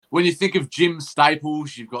when you think of gym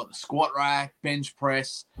staples, you've got the squat rack, bench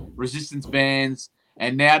press, resistance bands,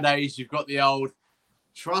 and nowadays you've got the old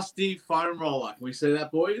trusty foam roller. Can we see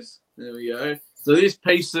that, boys? There we go. So this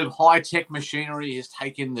piece of high-tech machinery has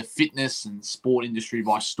taken the fitness and sport industry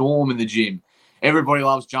by storm in the gym. Everybody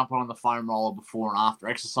loves jumping on the foam roller before and after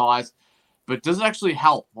exercise, but does it actually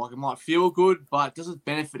help? Like, it might feel good, but does it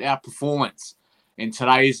benefit our performance? In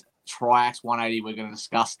today's Triax 180, we're going to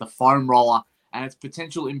discuss the foam roller and its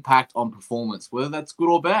potential impact on performance, whether that's good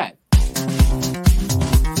or bad.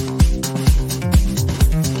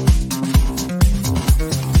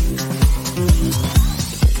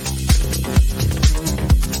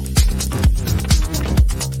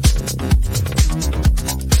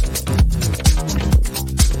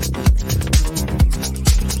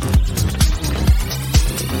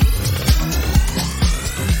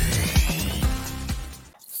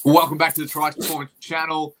 Welcome back to the Triax Performance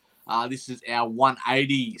channel. This is our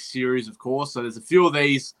 180 series, of course. So there's a few of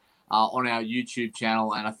these on our YouTube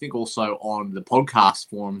channel, and I think also on the podcast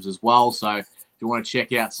forums as well. So if you want to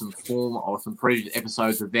check out some form or some previous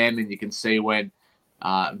episodes of them, and you can see when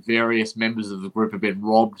various members of the group have been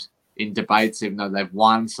robbed in debates, even though they've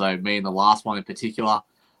won. So me and the last one in particular,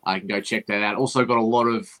 I can go check that out. Also got a lot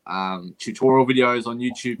of tutorial videos on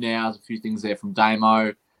YouTube now. There's a few things there from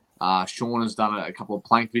Damo. Sean has done a couple of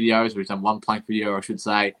plank videos, or he's done one plank video, I should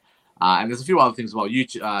say. And there's a few other things as well.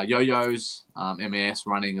 Yo-yos, MAS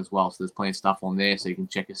running as well. So there's plenty of stuff on there, so you can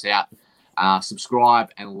check us out. Subscribe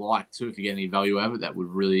and like too if you get any value out of it. That would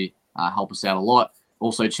really help us out a lot.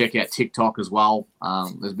 Also check out TikTok as well.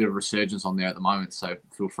 There's a bit of resurgence on there at the moment, so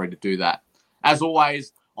feel free to do that. As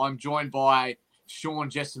always, I'm joined by Sean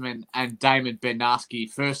Jessamine and Damon Bednarski.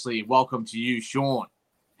 Firstly, welcome to you, Sean.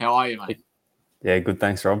 How are you, mate? Yeah, good.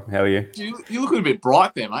 Thanks, Rob. How are you? You look a bit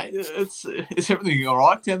bright there, mate. Is everything all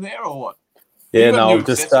right down there, or what? Yeah, no,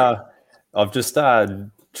 I've just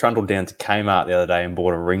trundled down to Kmart the other day and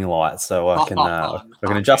bought a ring light, so I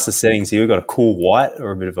can adjust the settings here. We've got a cool white or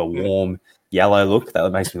a bit of a warm yellow look. That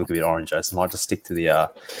makes me look a bit orange, so I might just stick to the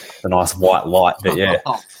nice white light. But yeah.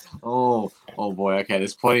 Oh boy. Okay,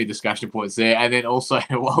 there's plenty of discussion points there, and then also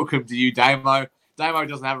welcome to you, Damo. Damo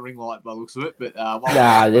doesn't have a ring light by the looks of it, but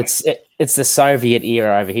it's the Soviet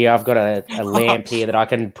era over here. I've got a lamp here that I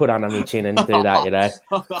can put under my chin and do that, you know.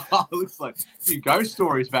 It looks like a few ghost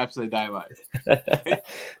stories, perhaps, there, Damo.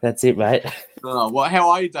 That's it, mate. How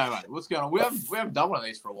are you, Damo? What's going on? We haven't done one of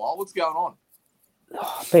these for a while. What's going on?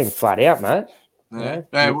 Been flat out, mate.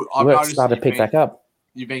 Yeah. Work started to pick back up.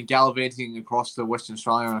 You've been gallivanting across the Western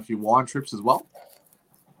Australia on a few wine trips as well.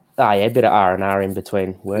 Oh yeah, a bit of R&R in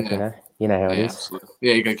between work, you know. You know how it is. Absolutely.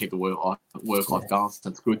 Yeah, you got to keep the work-life balance.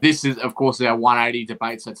 That's good. This is, of course, our 180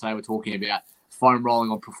 debate. So today we're talking about foam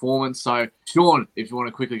rolling on performance. So, Sean, if you want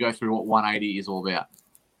to quickly go through what 180 is all about.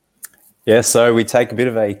 Yeah, so we take a bit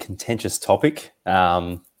of a contentious topic.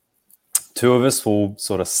 Two of us will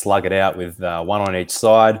sort of slug it out with one on each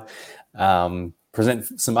side,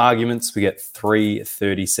 present some arguments. We get 3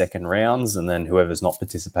 30-second rounds, and then whoever's not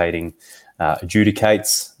participating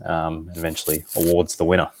adjudicates and eventually awards the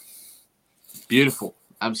winner. Beautiful.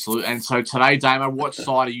 Absolutely. And so today, Damo, what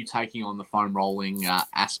side are you taking on the foam rolling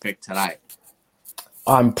aspect today?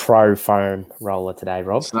 I'm pro foam roller today,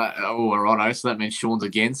 Rob. Righto. So that means Sean's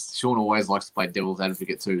against. Sean always likes to play devil's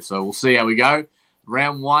advocate too. So we'll see how we go.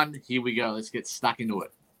 Round 1, here we go. Let's get stuck into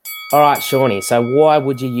it. All right, Shawnee. So why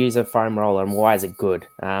would you use a foam roller and why is it good?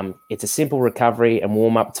 It's a simple recovery and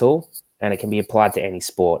warm-up tool, and it can be applied to any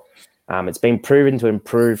sport. It's been proven to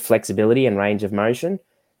improve flexibility and range of motion,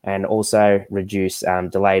 and also reduce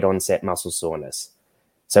delayed onset muscle soreness.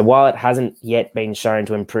 So while it hasn't yet been shown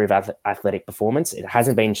to improve athletic performance, it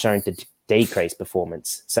hasn't been shown to decrease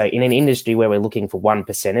performance. So in an industry where we're looking for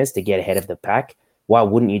 1%ers to get ahead of the pack, why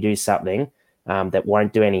wouldn't you do something that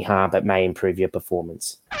won't do any harm but may improve your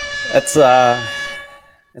performance? That's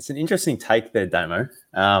an interesting take there, Damo.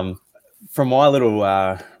 From my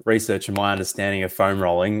little research and my understanding of foam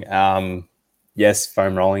rolling, yes,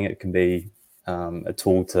 foam rolling, it can be a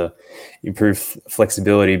tool to improve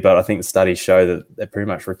flexibility, but I think the studies show that it pretty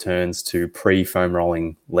much returns to pre-foam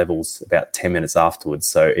rolling levels about 10 minutes afterwards.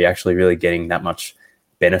 So you're actually really getting that much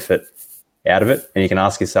benefit out of it. And you can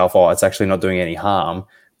ask yourself, it's actually not doing any harm.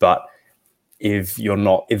 But if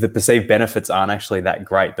the perceived benefits aren't actually that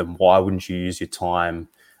great, then why wouldn't you use your time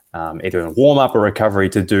either in a warm-up or recovery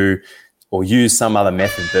to do or use some other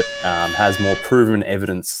method that has more proven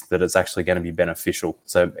evidence that it's actually going to be beneficial.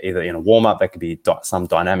 So either in a warm-up, that could be some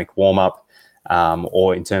dynamic warm-up,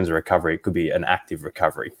 or in terms of recovery, it could be an active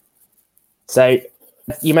recovery. So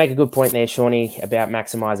You make a good point there, Shawnee, about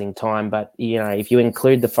maximizing time. But if you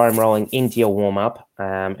include the foam rolling into your warm up,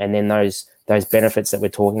 and then those benefits that we're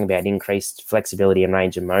talking about, increased flexibility and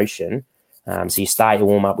range of motion. So you start your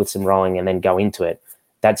warm up with some rolling and then go into it.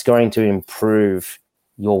 That's going to improve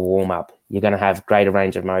your warm up. You're going to have greater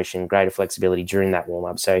range of motion, greater flexibility during that warm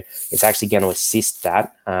up. So it's actually going to assist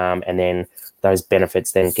that, and then those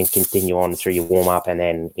benefits then can continue on through your warm up and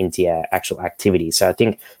then into your actual activity. So I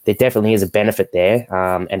think there definitely is a benefit there,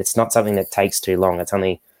 and it's not something that takes too long. It's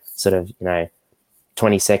only sort of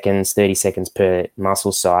 20 seconds, 30 seconds per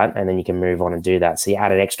muscle site, and then you can move on and do that. So you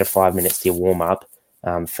add an extra 5 minutes to your warm up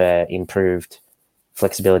for improved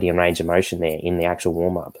flexibility and range of motion there in the actual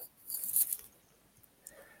warm up.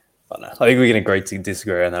 I think we can agree to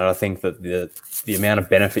disagree on that. I think that the amount of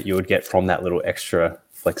benefit you would get from that little extra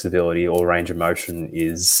flexibility or range of motion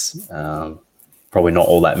is probably not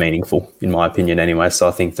all that meaningful, in my opinion, anyway. So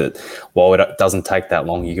I think that while it doesn't take that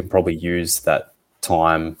long, you can probably use that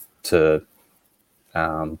time to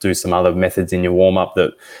do some other methods in your warm-up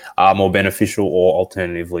that are more beneficial, or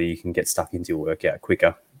alternatively, you can get stuck into your workout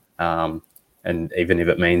quicker. And even if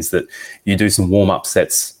it means that you do some warm-up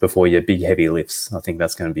sets before your big heavy lifts, I think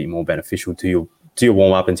that's going to be more beneficial to your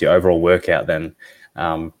warm-up and to your overall workout than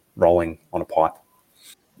rolling on a pipe.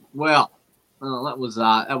 Well, that was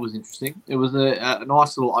interesting. It was a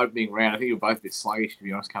nice little opening round. I think we were both a bit sluggish, to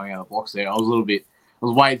be honest, coming out of the blocks there. I was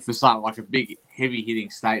waiting for something like a big,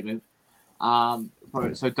 heavy-hitting statement.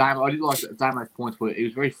 So Damo, I did like Damo's points where he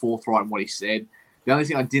was very forthright in what he said. The only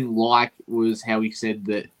thing I didn't like was how he said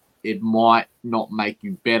that it might not make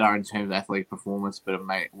you better in terms of athletic performance, but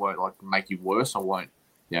it won't make you worse or won't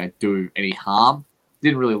do any harm.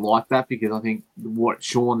 Didn't really like that, because I think what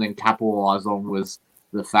Sean then capitalised on was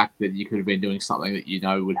the fact that you could have been doing something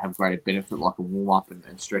that would have greater benefit, like a warm up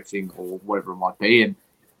and stretching or whatever it might be,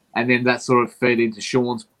 and then that sort of fed into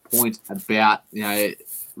Sean's point about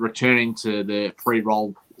returning to the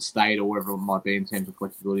pre-roll state or whatever it might be in terms of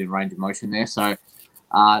flexibility and range of motion there. So.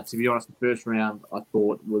 To be honest, the first round I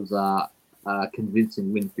thought was a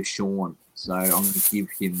convincing win for Sean. So I'm going to give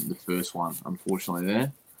him the first one, unfortunately,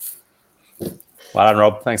 there. Well done,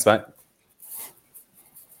 Rob. Thanks, mate.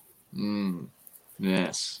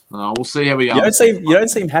 Yes. We'll see how we go. You don't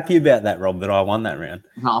seem happy about that, Rob, that I won that round.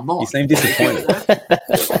 No, I'm not. You seem disappointed.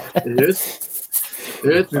 It is.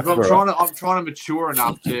 I'm trying to mature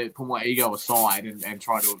enough to put my ego aside and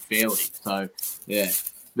try to do it fairly. So, yeah.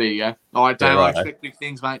 There you go. All right, Dave, I expect big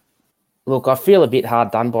things, mate. Look, I feel a bit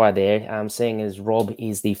hard done by there, seeing as Rob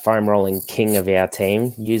is the foam rolling king of our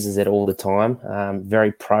team, uses it all the time,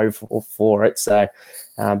 very pro for it. So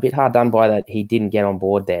a bit hard done by that he didn't get on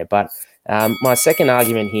board there. But my second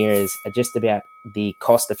argument here is just about the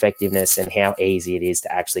cost effectiveness and how easy it is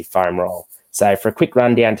to actually foam roll. So for a quick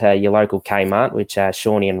run down to your local Kmart, which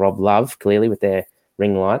Shawnee and Rob love, clearly, with their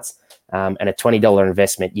ring lights, and a $20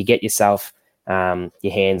 investment, you get yourself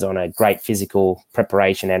your hands on a great physical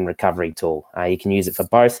preparation and recovery tool. You can use it for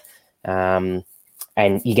both, and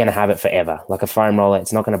you're going to have it forever. Like a foam roller,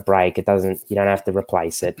 it's not going to break. You don't have to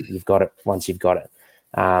replace it. You've got it once you've got it.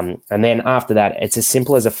 And then after that, it's as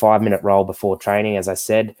simple as a 5-minute roll before training, as I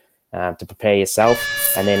said, to prepare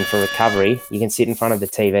yourself. And then for recovery, you can sit in front of the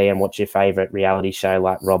TV and watch your favorite reality show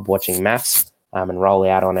like Rob watching Maths, and roll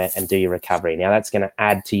out on it and do your recovery. Now that's going to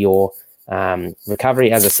add to your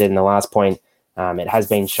recovery. As I said in the last point, it has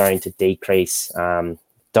been shown to decrease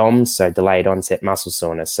DOMS, so delayed onset muscle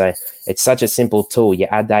soreness. So it's such a simple tool. You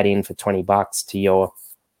add that in for $20 to your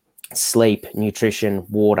sleep, nutrition,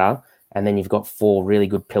 water, and then you've got 4 really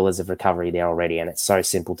good pillars of recovery there already, and it's so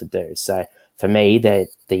simple to do. So for me,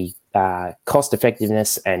 the cost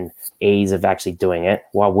effectiveness and ease of actually doing it,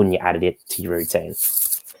 why wouldn't you add it to your routine?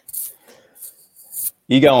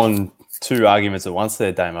 You go on 2 arguments at once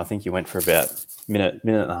there, Dame. I think you went for about minute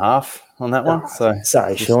and a half on that one. So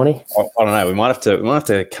sorry, Shawnee. I don't know. We might have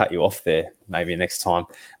to cut you off there maybe next time.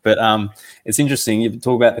 But it's interesting. You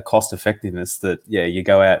talk about the cost effectiveness that you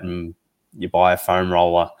go out and you buy a foam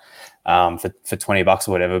roller for $20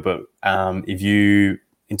 or whatever. But if you,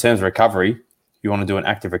 in terms of recovery, you want to do an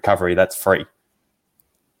active recovery, that's free.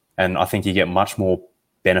 And I think you get much more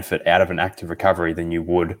benefit out of an active recovery than you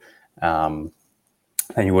would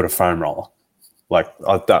a foam roller. Like,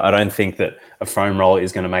 I don't think that a foam roller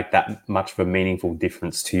is going to make that much of a meaningful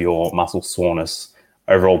difference to your muscle soreness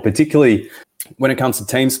overall, particularly when it comes to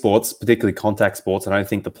team sports, particularly contact sports. I don't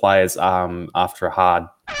think the players, after a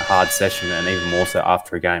hard session, and even more so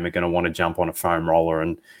after a game, are going to want to jump on a foam roller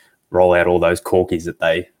and roll out all those corkies that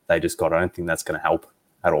they just got. I don't think that's going to help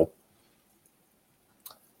at all.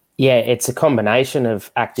 Yeah, it's a combination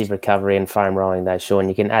of active recovery and foam rolling though, Sean.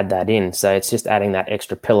 You can add that in. So it's just adding that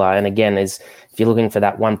extra pillar. And again, if you're looking for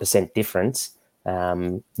that 1% difference,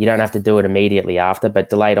 you don't have to do it immediately after,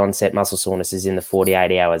 but delayed onset muscle soreness is in the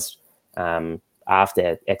 48 hours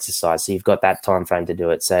after exercise. So you've got that time frame to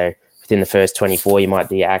do it. So within the first 24, you might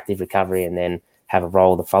do your active recovery and then have a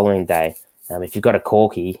roll the following day. If you've got a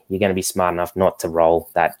corky, you're going to be smart enough not to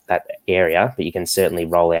roll that area, but you can certainly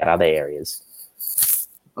roll out other areas.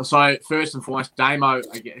 So first and foremost, Damo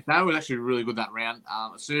was actually really good that round.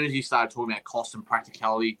 As soon as he started talking about cost and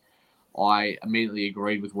practicality, I immediately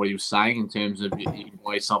agreed with what he was saying in terms of you can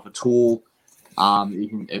buy yourself a tool, you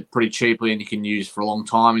can pretty cheaply, and you can use for a long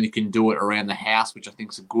time, and you can do it around the house, which I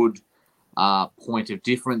think is a good point of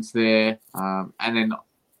difference there. And then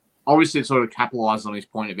obviously it sort of capitalized on his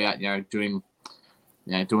point about doing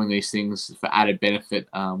these things for added benefit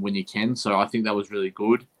when you can. So I think that was really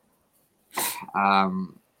good.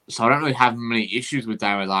 So I don't really have many issues with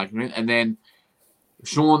Damo's argument. And then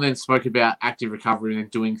Sean then spoke about active recovery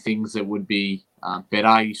and doing things that would be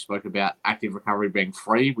better. He spoke about active recovery being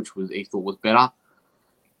free, which he thought was better.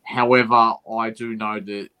 However, I do know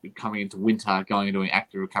that coming into winter, going and doing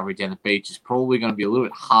active recovery down the beach is probably going to be a little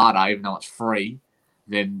bit harder, even though it's free,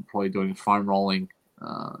 than probably doing foam rolling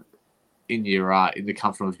in the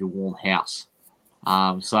comfort of your warm house.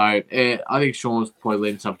 So I think Sean's probably let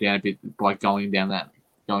himself down a bit by going down that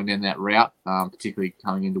route, particularly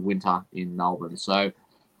coming into winter in Melbourne. So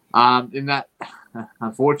in that,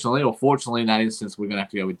 unfortunately or fortunately, in that instance, we're going to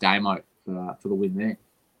have to go with Damo for the win there.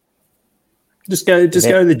 Just go to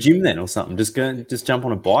the gym then or something. Just jump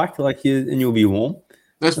on a bike and you'll be warm.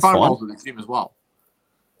 There's foam rolls at the gym as well.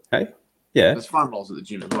 Hey, yeah. There's foam rolls at the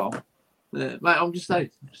gym as well. Mate, I'm just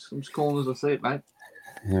calling as I see it, mate.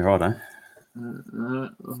 Yeah, righto.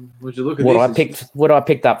 Would you look at what I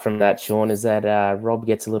picked up from that, Sean, is that Rob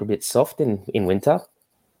gets a little bit soft in winter.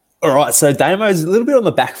 All right, so Damo's a little bit on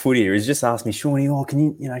the back foot here. He's just asked me, Shawnee,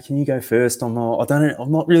 can you go first? I'm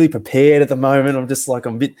not really prepared at the moment. I'm just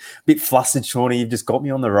I'm a bit flustered, Shawnee. You've just got me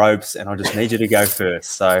on the ropes, and I just need you to go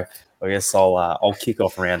first. So I guess I'll kick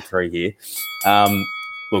off round 3 here.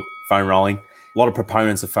 Look, foam rolling. A lot of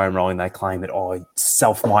proponents of foam rolling, they claim that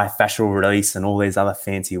self-myofascial release and all these other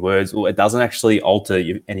fancy words. Well, it doesn't actually alter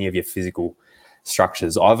any of your physical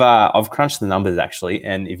structures. I've crunched the numbers actually,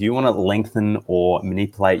 and if you want to lengthen or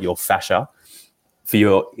manipulate your fascia for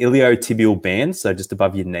your iliotibial band, so just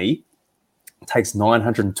above your knee, it takes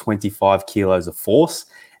 925 kilos of force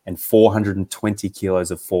and 420 kilos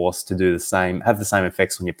of force to have the same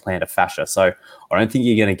effects on your plantar fascia. So I don't think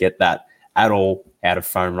you're going to get that at all out of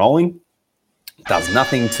foam rolling. It does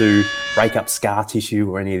nothing to break up scar tissue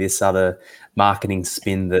or any of this other marketing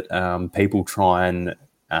spin that people try and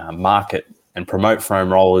market and promote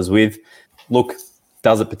foam rollers with. Look,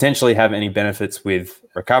 does it potentially have any benefits with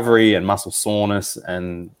recovery and muscle soreness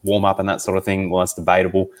and warm up and that sort of thing? Well, that's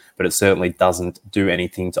debatable, but it certainly doesn't do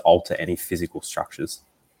anything to alter any physical structures.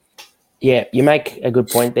 Yeah, you make a good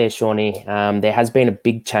point there, Shawnee. There has been a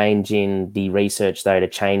big change in the research, though, to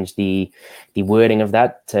change the wording of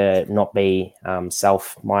that to not be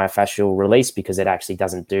self-myofascial release, because it actually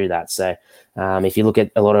doesn't do that. So if you look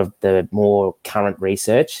at a lot of the more current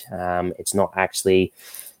research, it's not actually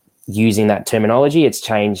using that terminology. It's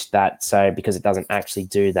changed that because it doesn't actually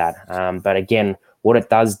do that. But again, what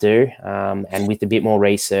it does do, and with a bit more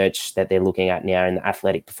research that they're looking at now in the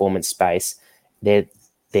athletic performance space, they're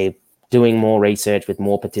doing more research with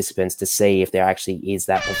more participants to see if there actually is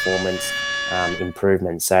that performance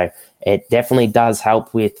improvement. So it definitely does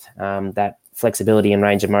help with that flexibility and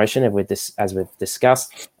range of motion, as we've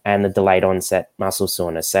discussed, and the delayed onset muscle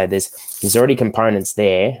soreness. So there's already components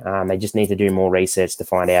there. They just need to do more research to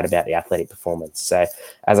find out about the athletic performance. So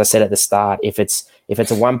as I said at the start, if it's a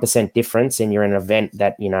 1% difference and you're in an event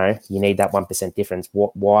that you need that 1% difference,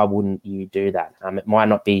 why wouldn't you do that? It might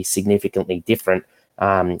not be significantly different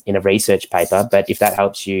in a research paper, but if that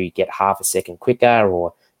helps you get half a second quicker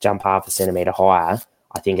or jump half a centimeter higher,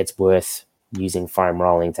 I think it's worth using foam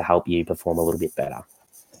rolling to help you perform a little bit better.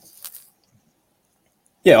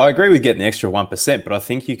 Yeah, I agree with getting the extra 1%, but I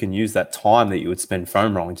think you can use that time that you would spend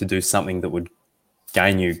foam rolling to do something that would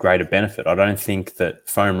gain you greater benefit. I don't think that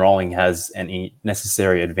foam rolling has any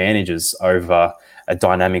necessary advantages over a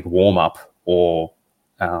dynamic warm-up or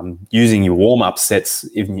using your warm-up sets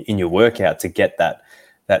in your workout to get that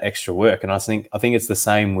extra work. And I think it's the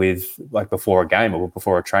same with before a game or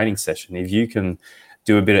before a training session. If you can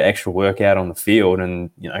do a bit of extra workout on the field and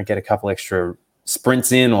get a couple extra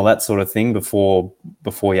sprints in or that sort of thing before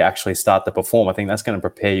you actually start to perform, I think that's going to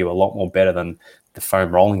prepare you a lot more better than the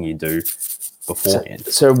foam rolling you do beforehand.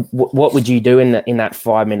 So what would you do in that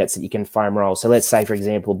 5 minutes that you can foam roll? So let's say, for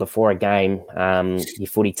example, before a game, your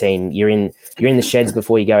footy team, you're in the sheds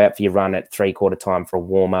before you go out for your run at 3/4 time for a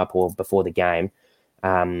warm up or before the game.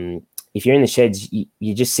 If you're in the sheds,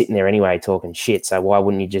 you're just sitting there anyway talking shit. So why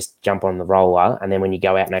wouldn't you just jump on the roller and then when you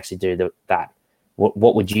go out and actually do that?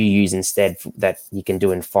 What would you use instead that you can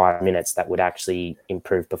do in 5 minutes that would actually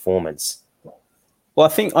improve performance? Well,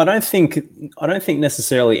 I don't think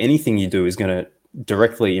necessarily anything you do is going to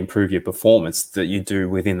directly improve your performance that you do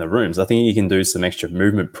within the rooms. I think you can do some extra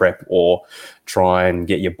movement prep or try and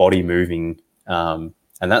get your body moving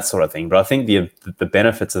and that sort of thing. But I think the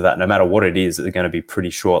benefits of that, no matter what it is, are going to be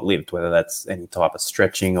pretty short-lived, whether that's any type of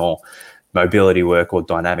stretching or mobility work or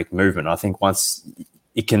dynamic movement. I think once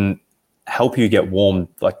it can help you get warm,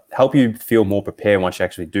 like help you feel more prepared once you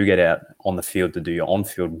actually do get out on the field to do your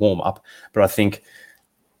on-field warm-up. But I think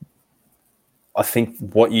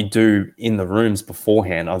what you do in the rooms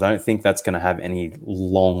beforehand, I don't think that's going to have any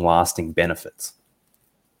long-lasting benefits.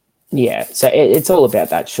 Yeah, so it's all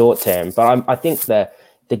about that short term. But I think the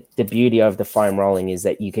beauty of the foam rolling is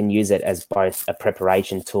that you can use it as both a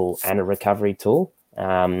preparation tool and a recovery tool.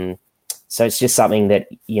 So it's just something that,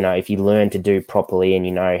 if you learn to do properly and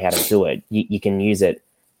you know how to do it, you can use it.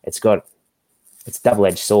 It's a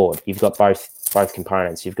double-edged sword. You've got both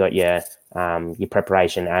components. You've got your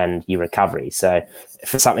preparation and your recovery. So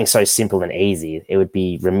for something so simple and easy, it would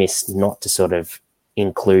be remiss not to sort of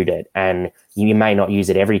include it. And you may not use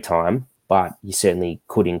it every time, but you certainly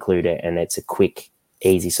could include it. And it's a quick,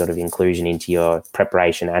 easy sort of inclusion into your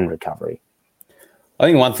preparation and recovery. I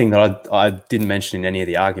think one thing that I didn't mention in any of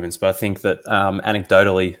the arguments, but I think that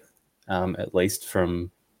anecdotally, at least from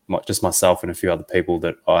just myself and a few other people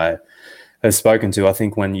that I have spoken to, I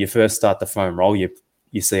think when you first start the foam roll, you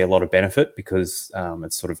see a lot of benefit because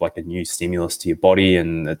it's sort of like a new stimulus to your body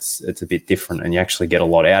and it's a bit different and you actually get a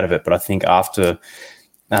lot out of it. But I think after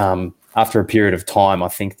a period of time, I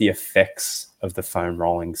think the effects of the foam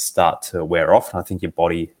rolling start to wear off. And I think your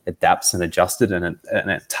body adapts and adjusts it, and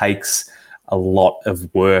it takes a lot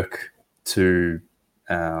of work to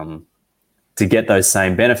get those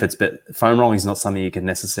same benefits. But foam rolling is not something you can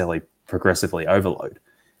necessarily progressively overload.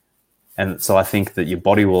 And so I think that your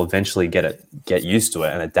body will eventually get used to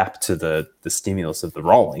it and adapt to the stimulus of the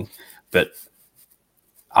rolling. But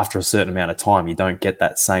after a certain amount of time, you don't get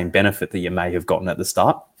that same benefit that you may have gotten at the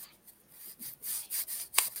start.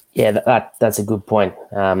 Yeah, that's a good point.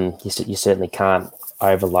 You certainly can't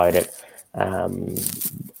overload it.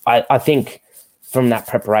 I think from that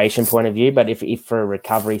preparation point of view, but if for a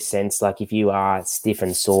recovery sense, like if you are stiff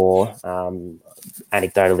and sore,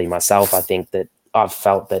 anecdotally myself, I think that I've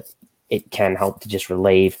felt that it can help to just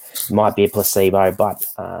relieve. It might be a placebo, but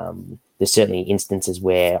there's certainly instances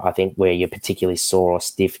where you're particularly sore or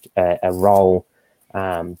stiff, a roll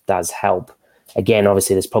does help. Again,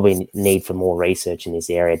 obviously, there's probably need for more research in this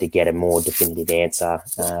area to get a more definitive answer,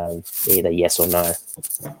 either yes or no.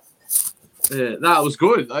 Yeah, no, it was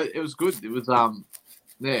good. It was good. It was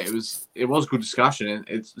it was good discussion, and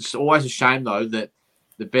it's always a shame though that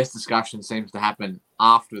the best discussion seems to happen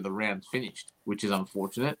after the round's finished, which is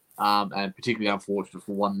unfortunate, and particularly unfortunate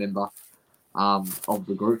for one member of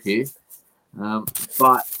the group here.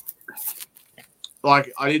 But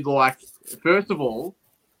like I did like, first of all,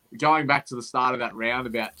 going back to the start of that round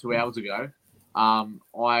about 2 hours ago,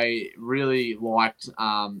 I really liked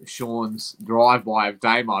Sean's drive-by of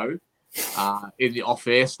Damo in the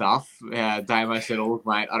off-air stuff. Damo said, "Oh, look,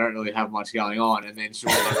 mate, I don't really have much going on," and then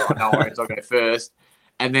Sean was like, "No worries, I'll go first."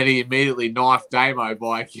 And then he immediately knifed Damo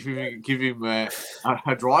by giving him a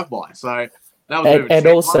drive-by. So that was and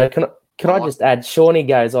also, can I just add, Shawnee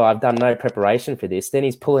goes, "Oh, I've done no preparation for this." Then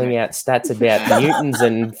he's pulling out stats about newtons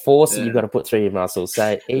and force that you've got to put through your muscles.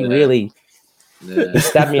 So he really he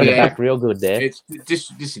stabbed me in the back real good there. It's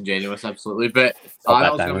disingenuous, absolutely. But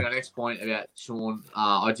that was going to be our next point about Sean.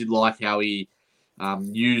 I did like how he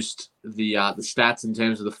used the stats in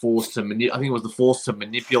terms of the force to I think it was the force to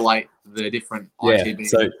manipulate the different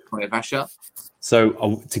ITB fascia.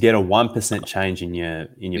 So to get a 1% change in your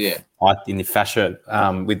fascia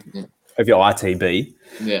of your ITB,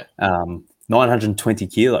 920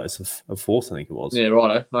 kilos of force, I think it was. Yeah,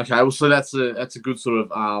 righto. Okay, well, so that's a good sort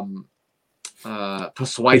of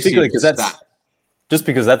persuasive stat. Just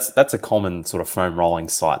because that's a common sort of foam rolling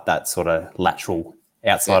site, that sort of lateral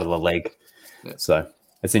outside of the leg. Yeah. So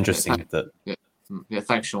it's interesting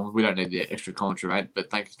thanks, Sean. We don't need the extra commentary, mate,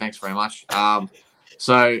 but thanks very much. The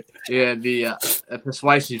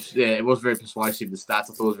persuasive, it was very persuasive. The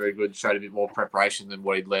stats I thought was very good. Showed a bit more preparation than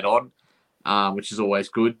what he'd led on, which is always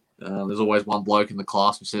good. There's always one bloke in the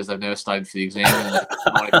class who says they've never studied for the exam, and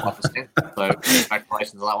 95%. So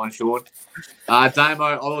congratulations on that one, Sean. Damo,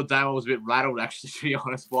 I thought Damo was a bit rattled, actually, to be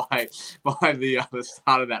honest, by the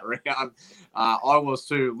start of that round. I was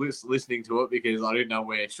too, listening to it, because I didn't know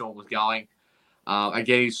where Sean was going.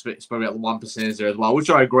 Again, he spoke about the 1% there as well,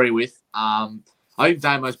 which I agree with. I think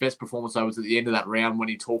Damo's best performance, though, was at the end of that round when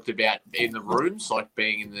he talked about in the rooms, like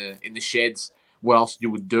being in the sheds, what else you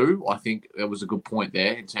would do. I think that was a good point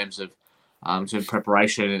there in terms of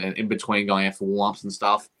preparation and in between going out for warm-ups and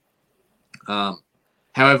stuff.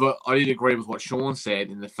 However, I did agree with what Sean said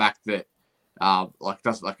in the fact that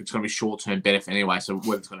it's going to be short-term benefit anyway. So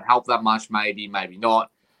whether it's going to help that much, maybe not.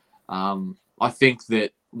 I think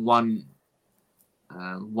that one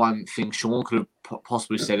thing Sean could have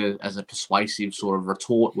possibly said as a persuasive sort of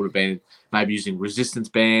retort would have been maybe using resistance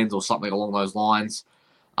bands or something along those lines.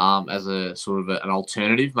 As a sort of an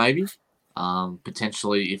alternative, maybe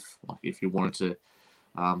potentially if you wanted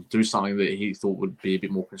to do something that he thought would be a bit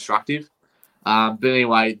more constructive. But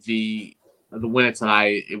anyway, the winner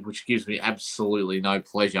today, which gives me absolutely no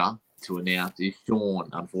pleasure to announce, is Sean.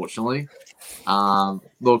 Unfortunately,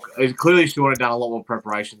 look, clearly Sean had done a lot more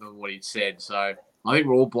preparation than what he'd said, so I think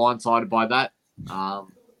we're all blindsided by that.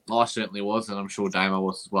 I certainly was, and I'm sure Damo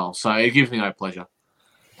was as well. So it gives me no pleasure.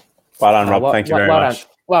 Well done, Rob. Thank you very much.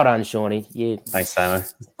 Well done, Shawnee. Thanks, Damo.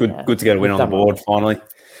 Good to get a win on the board finally.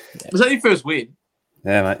 Yeah. Was that your first win?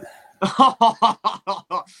 Yeah, mate.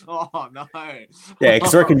 Oh no! Yeah,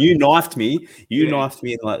 because I reckon you knifed me. You knifed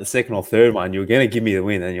me in like the second or third one. You were going to give me the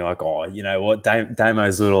win, and you're like, "Oh, you know what?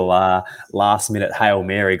 Damo's little last-minute Hail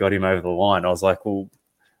Mary got him over the line." I was like, "Well,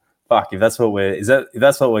 fuck. If that's what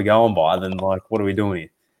we're going by, then like, what are we doing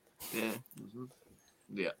here?" Yeah. Mm-hmm.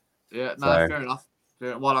 Yeah. No, fair enough.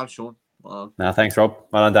 Well done, Sean. No, thanks, Rob.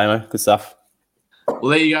 Well done, Damo. Good stuff.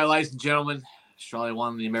 Well, there you go, ladies and gentlemen. Australia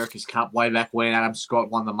won the America's Cup way back when. Adam Scott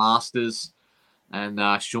won the Masters. And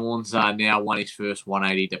Sean's now won his first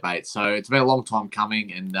 180 debate. So it's been a long time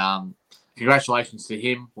coming. And congratulations to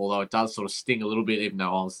him, although it does sort of sting a little bit, even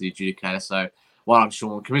though I was the adjudicator. So well done,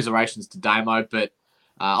 Sean. Commiserations to Damo. But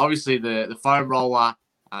obviously the foam roller,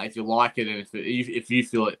 if you like it and if you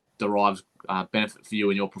feel it derives benefit for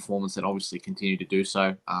you in your performance, then obviously continue to do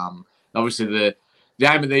so. Obviously, the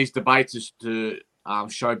aim of these debates is to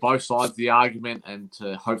show both sides of the argument and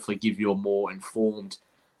to hopefully give you a more informed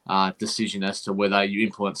decision as to whether you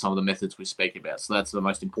implement some of the methods we speak about. So that's the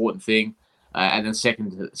most important thing. And then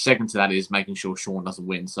second to that is making sure Sean doesn't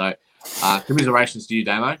win. So commiserations to you,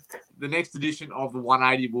 Damo. The next edition of the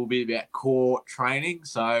 180 will be about core training.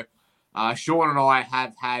 So Sean and I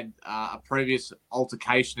have had a previous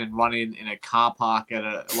altercation and run-in in a car park at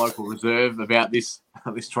a local reserve about this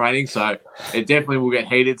training. So it definitely will get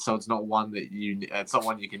heated. So it's not one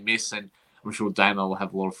you can miss, and I'm sure Damo will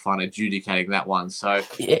have a lot of fun adjudicating that one. So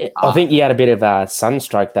yeah, I think you had a bit of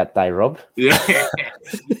sunstroke that day, Rob. Yeah,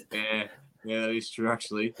 that is true.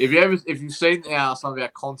 Actually, if you've seen some of our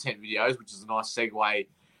content videos, which is a nice segue.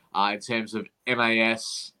 In terms of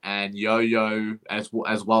MAS and yo-yo as well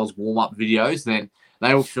as warm-up videos, then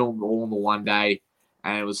they were filmed all in the one day,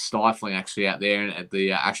 and it was stifling actually out there at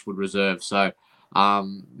the Ashwood Reserve. So, I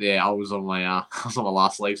was on my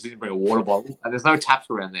last legs. Didn't bring a water bottle, and there's no taps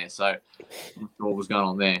around there, so I'm not sure what was going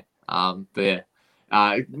on there.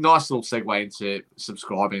 Nice little segue into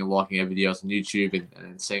subscribing and liking our videos on YouTube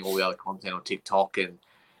and seeing all the other content on TikTok and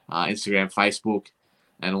Instagram, Facebook,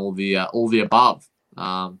 and all the above.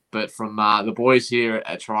 But from the boys here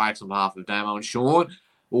at Triax on behalf of Damo and Sean,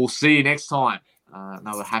 we'll see you next time.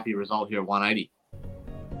 Another happy result here at 180.